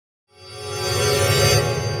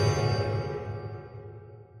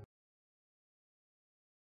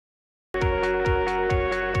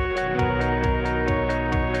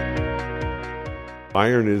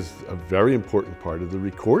Iron is a very important part of the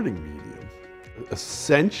recording medium.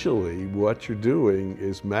 Essentially, what you're doing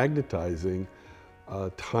is magnetizing a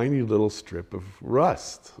tiny little strip of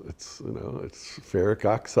rust. It's ferric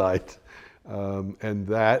oxide, and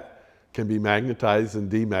that can be magnetized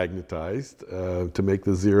and demagnetized to make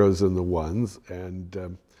the zeros and the ones.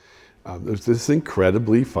 And there's this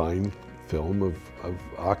incredibly fine film of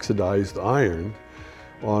oxidized iron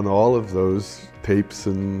on all of those tapes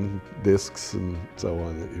and discs and so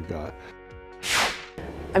on that you've got.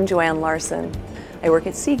 I'm Joanne Larson. I work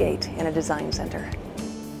at Seagate in a design center.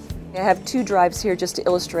 I have two drives here just to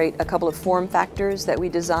illustrate a couple of form factors that we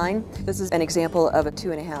design. This is an example of a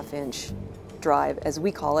 2.5-inch drive, as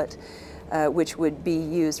we call it, which would be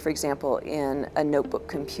used, for example, in a notebook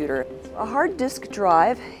computer. A hard disk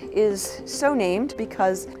drive is so named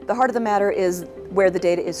because the heart of the matter is where the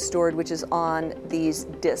data is stored, which is on these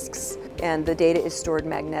disks. And the data is stored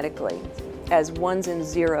magnetically as ones and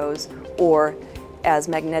zeros, or as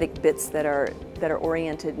magnetic bits that are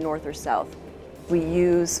oriented north or south. We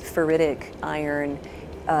use ferritic iron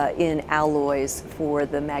in alloys for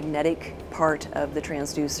the magnetic part of the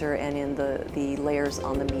transducer and in the layers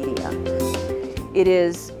on the media. It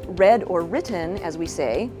is read or written, as we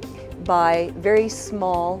say, by very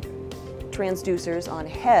small transducers on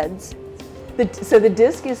heads. So the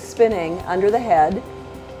disk is spinning under the head,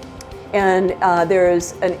 and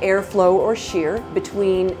there's an airflow or shear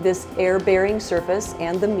between this air-bearing surface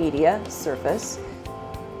and the media surface.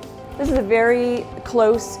 This is a very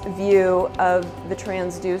close view of the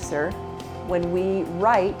transducer. When we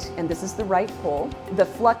write, and this is the write pole, the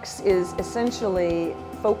flux is essentially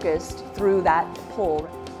focused through that pole.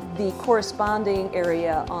 The corresponding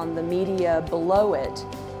area on the media below it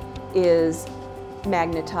is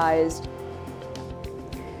magnetized.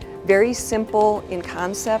 Very simple in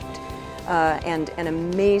concept and an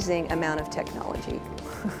amazing amount of technology.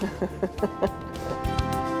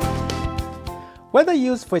 Whether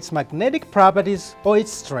used for its magnetic properties or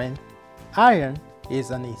its strength, iron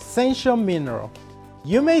is an essential mineral.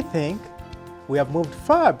 You may think we have moved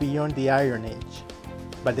far beyond the Iron Age,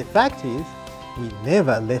 but the fact is we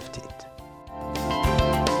never left it.